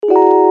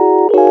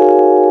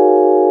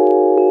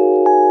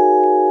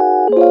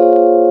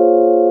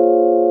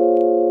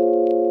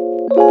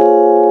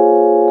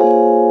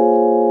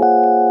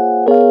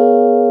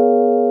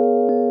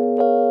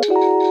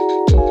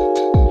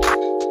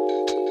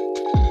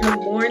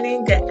Good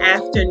morning, good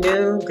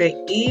afternoon, good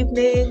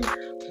evening.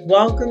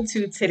 Welcome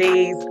to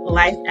today's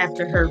Life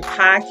After Her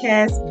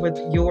podcast with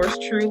yours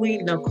truly,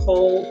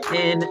 Nicole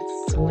N.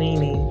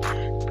 Sweeney.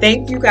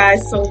 Thank you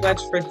guys so much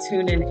for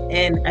tuning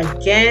in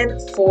again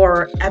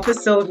for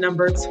episode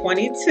number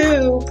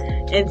 22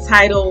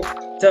 entitled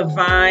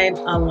Divine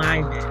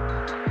Alignment.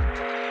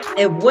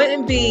 It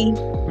wouldn't be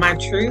my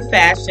true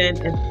fashion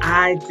if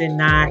I did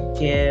not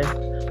give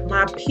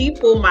my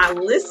people, my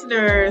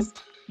listeners,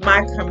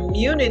 my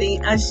community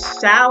a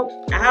shout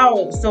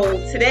out. So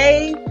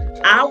today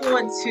I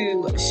want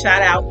to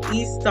shout out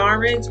East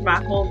Orange,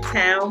 my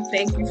hometown.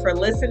 Thank you for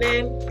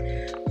listening.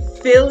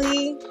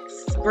 Philly,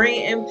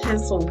 Scranton,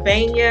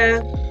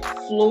 Pennsylvania,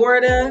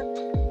 Florida,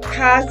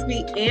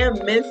 Cosby, and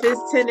Memphis,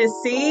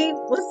 Tennessee.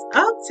 What's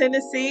up,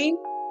 Tennessee?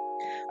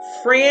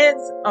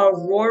 France,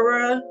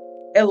 Aurora,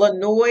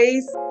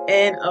 Illinois,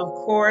 and of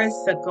course,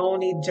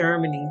 Sagoni,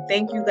 Germany.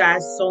 Thank you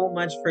guys so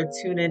much for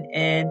tuning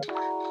in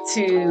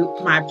to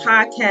my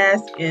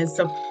podcast and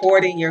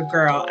supporting your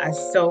girl. I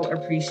so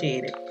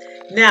appreciate it.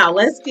 Now,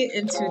 let's get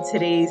into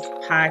today's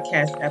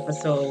podcast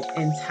episode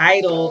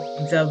entitled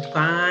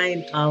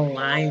Divine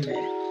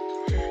Alignment.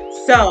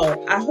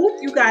 So, I hope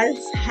you guys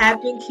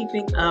have been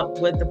keeping up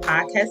with the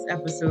podcast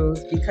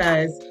episodes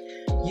because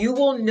you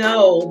will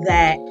know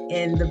that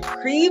in the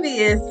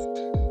previous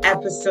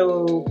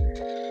episode,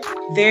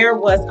 there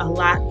was a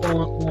lot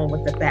going on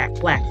with the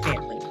Black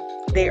family.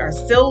 They are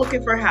still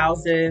looking for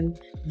housing.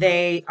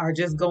 They are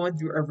just going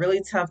through a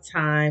really tough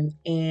time.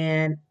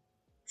 And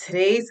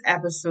today's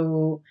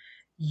episode,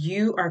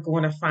 you are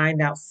going to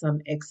find out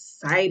some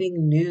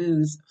exciting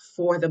news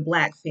for the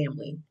Black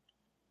family.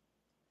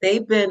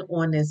 They've been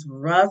on this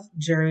rough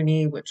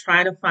journey with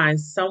trying to find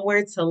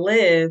somewhere to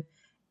live,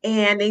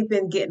 and they've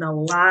been getting a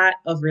lot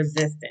of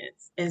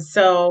resistance. And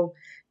so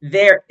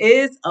there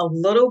is a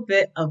little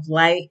bit of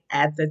light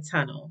at the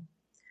tunnel.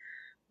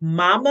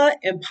 Mama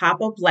and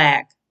Papa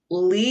Black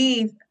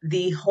leave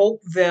the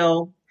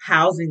Hopeville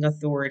Housing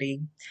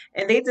Authority,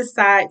 and they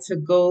decide to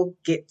go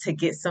get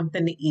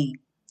something to eat.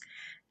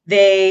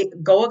 They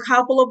go a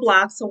couple of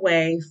blocks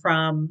away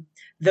from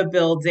the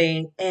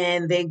building,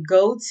 and they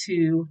go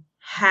to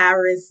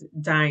Harris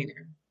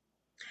Diner.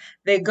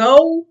 They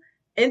go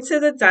into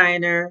the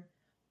diner.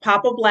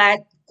 Papa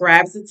Black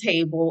grabs a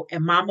table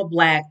and Mama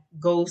Black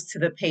goes to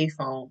the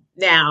payphone.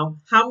 Now,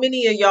 how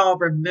many of y'all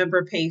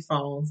remember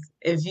payphones?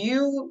 If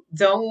you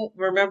don't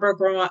remember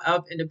growing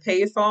up in the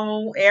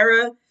payphone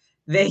era,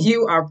 then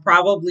you are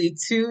probably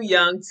too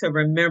young to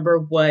remember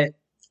what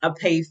a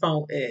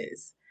payphone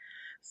is.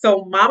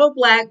 So Mama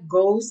Black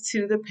goes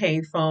to the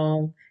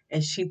payphone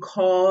and she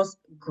calls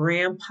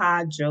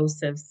Grandpa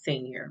Joseph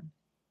Sr.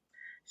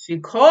 She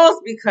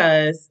calls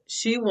because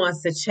she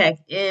wants to check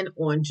in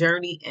on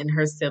Journey and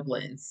her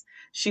siblings.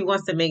 She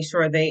wants to make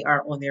sure they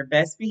are on their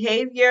best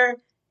behavior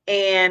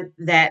and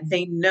that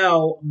they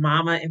know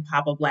Mama and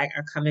Papa Black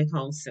are coming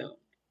home soon.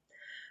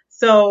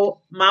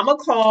 So Mama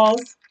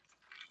calls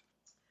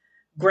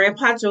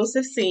Grandpa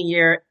Joseph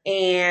Sr.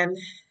 and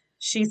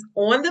she's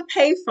on the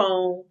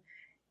payphone,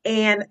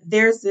 and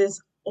there's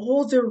this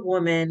older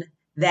woman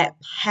that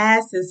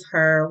passes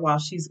her while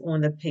she's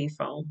on the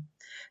payphone.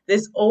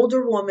 This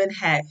older woman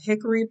had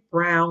hickory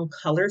brown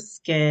colored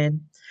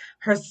skin.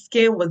 Her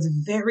skin was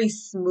very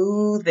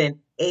smooth and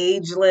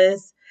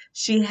ageless.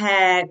 She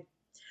had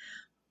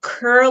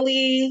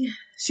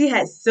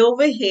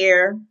silver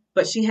hair,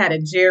 but she had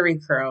a jerry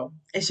curl,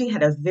 and she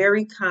had a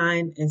very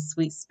kind and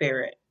sweet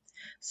spirit.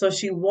 So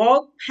she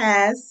walked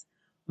past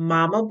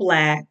Mama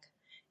Black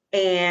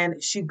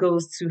and she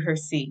goes to her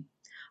seat.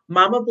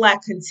 Mama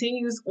Black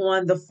continues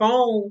on the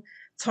phone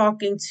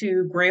talking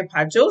to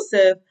Grandpa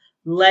Joseph,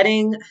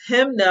 letting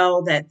him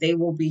know that they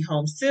will be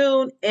home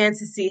soon and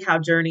to see how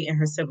Journey and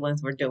her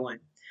siblings were doing.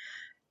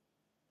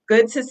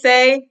 Good to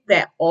say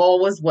that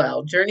all was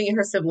well. Journey and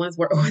her siblings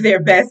were on their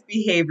best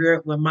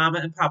behavior when Mama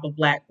and Papa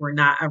Black were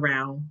not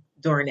around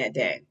during that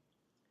day.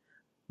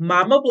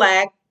 Mama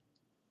Black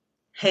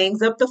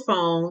hangs up the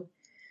phone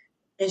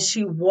and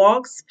she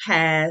walks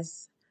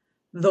past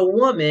the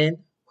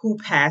woman who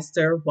passed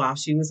her while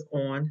she was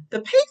on the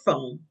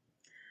payphone.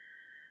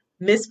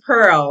 Miss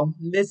Pearl.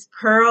 Miss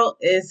Pearl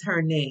is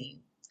her name.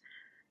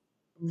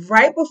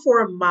 Right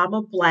before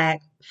Mama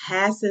Black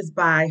passes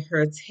by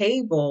her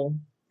table,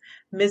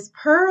 Miss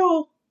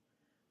Pearl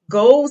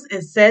goes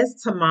and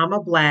says to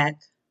Mama Black,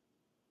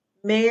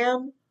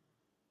 "Ma'am,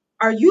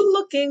 are you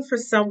looking for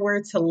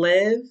somewhere to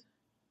live?"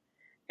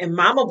 And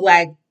Mama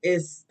Black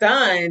is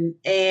stunned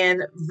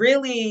and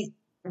really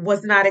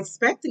was not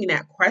expecting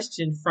that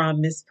question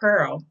from Miss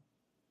Pearl.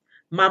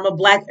 Mama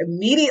Black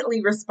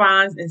immediately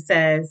responds and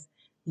says,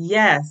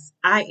 "Yes,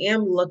 I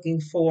am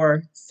looking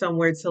for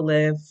somewhere to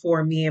live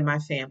for me and my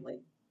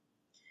family."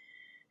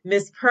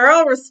 Miss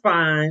Pearl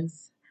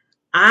responds,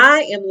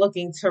 "I am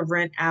looking to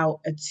rent out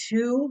a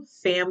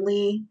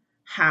 2-family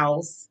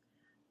house,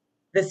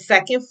 the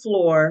second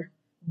floor.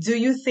 Do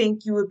you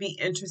think you would be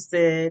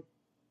interested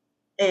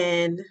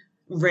in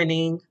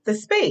renting the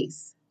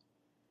space?"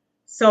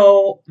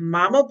 So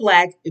Mama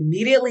Black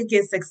immediately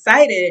gets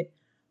excited,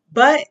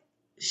 But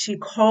she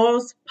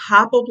calls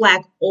Papa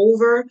Black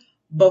over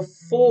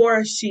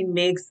before she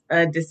makes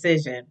a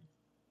decision.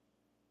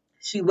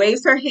 She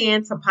waves her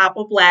hand to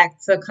Papa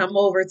Black to come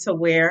over to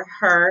where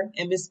her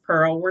and Miss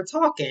Pearl were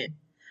talking.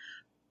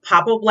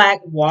 Papa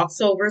Black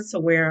walks over to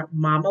where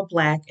Mama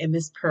Black and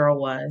Miss Pearl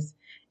was.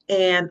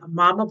 And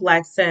Mama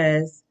Black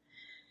says,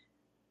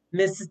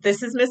 this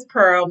is Miss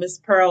Pearl. Miss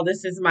Pearl,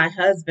 this is my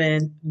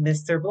husband,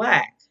 Mr.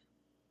 Black.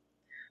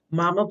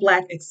 Mama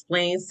Black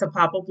explains to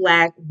Papa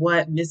Black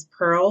what Miss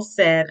Pearl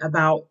said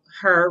about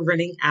her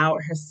renting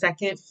out her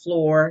second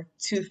floor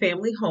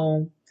two-family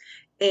home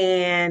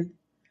and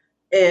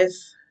if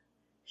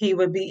he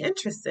would be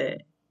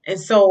interested. And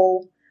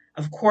so,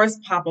 of course,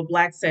 Papa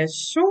Black says,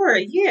 sure,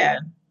 yeah.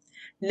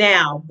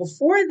 Now,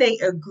 before they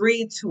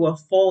agreed to a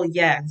full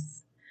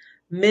yes,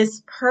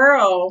 Miss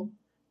Pearl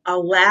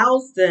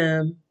allows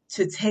them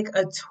to take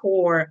a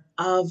tour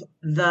of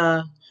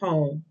the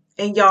home.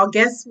 And y'all,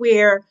 guess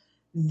where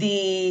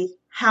the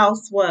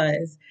house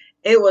was?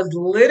 It was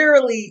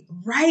literally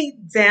right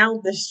down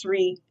the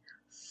street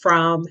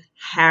from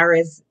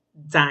Harris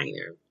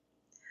Diner.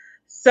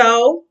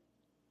 So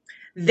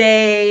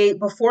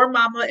before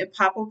Mama and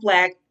Papa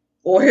Black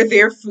order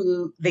their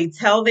food, they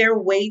tell their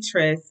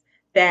waitress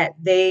that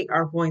they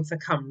are going to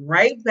come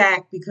right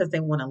back because they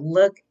want to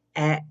look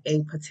at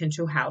a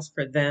potential house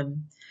for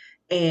them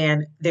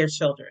and their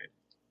children.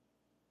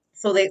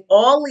 So they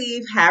all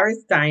leave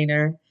Harris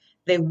Diner.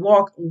 They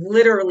walk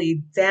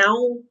literally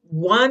down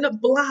one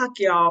block,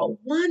 y'all,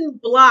 one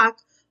block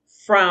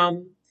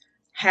from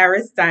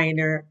Harris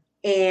Diner.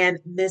 And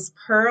Miss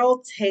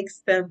Pearl takes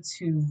them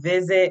to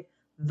visit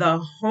the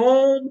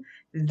home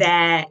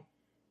that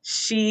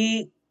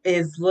she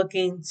is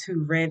looking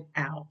to rent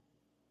out.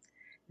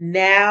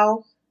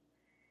 Now,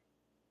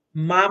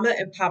 Mama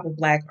and Papa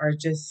Black are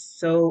just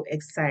so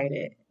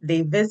excited.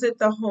 They visit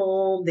the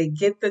home, they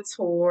get the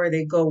tour,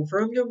 they go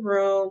room to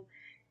room.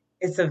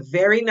 It's a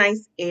very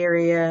nice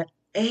area,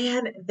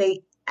 and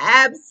they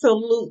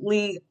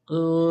absolutely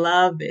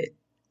love it.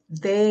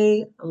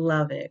 They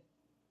love it.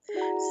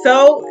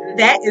 So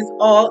that is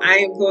all I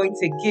am going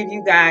to give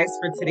you guys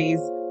for today's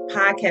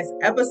podcast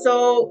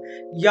episode.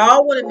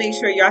 Y'all want to make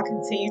sure y'all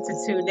continue to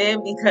tune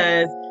in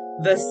because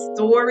the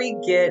story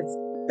gets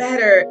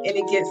better and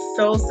it gets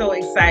so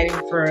exciting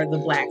for the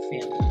Black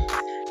family.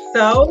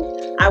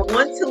 So I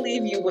want to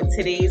leave you with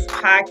today's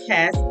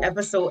podcast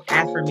episode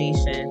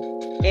affirmation,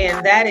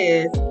 and that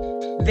is,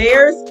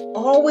 there's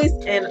always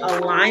an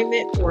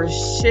alignment or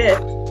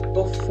shift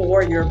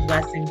before your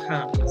blessing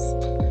comes.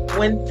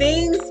 When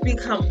things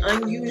become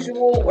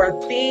unusual or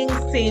things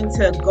seem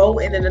to go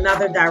in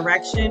another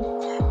direction,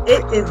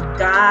 it is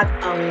God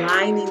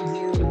aligning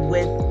you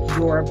with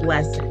your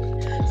blessing.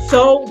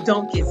 So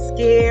don't get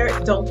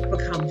scared. Don't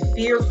become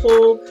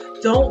fearful.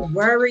 Don't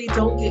worry.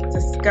 Don't get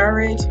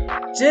discouraged.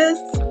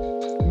 Just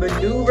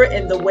maneuver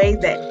in the way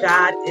that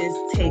God is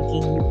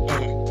taking you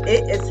in.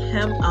 It is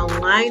Him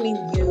aligning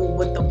you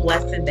with the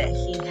blessing that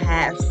He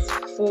has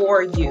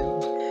for you.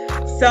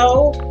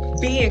 So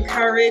be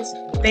encouraged.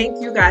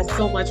 Thank you guys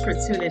so much for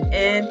tuning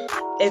in.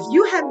 If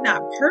you have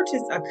not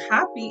purchased a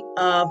copy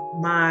of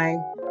my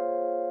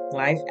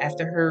Life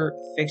After Her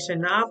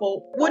fiction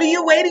novel, what are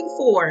you waiting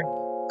for?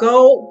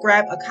 Go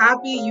grab a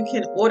copy. You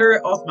can order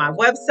it off my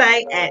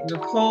website at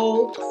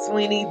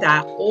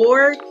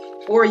NicoleSweeney.org,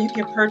 or you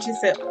can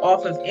purchase it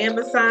off of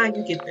Amazon.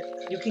 You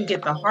can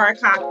get the hard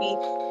copy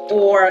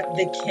or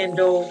the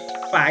Kindle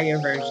Fire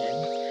version.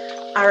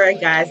 All right,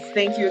 guys.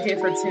 Thank you again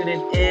for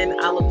tuning in.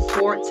 I look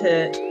forward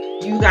to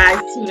you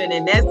guys tuning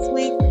in next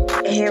week.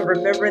 And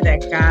remember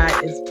that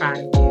God is proud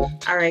of you.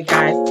 All right,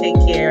 guys. Take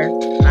care.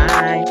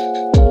 Bye.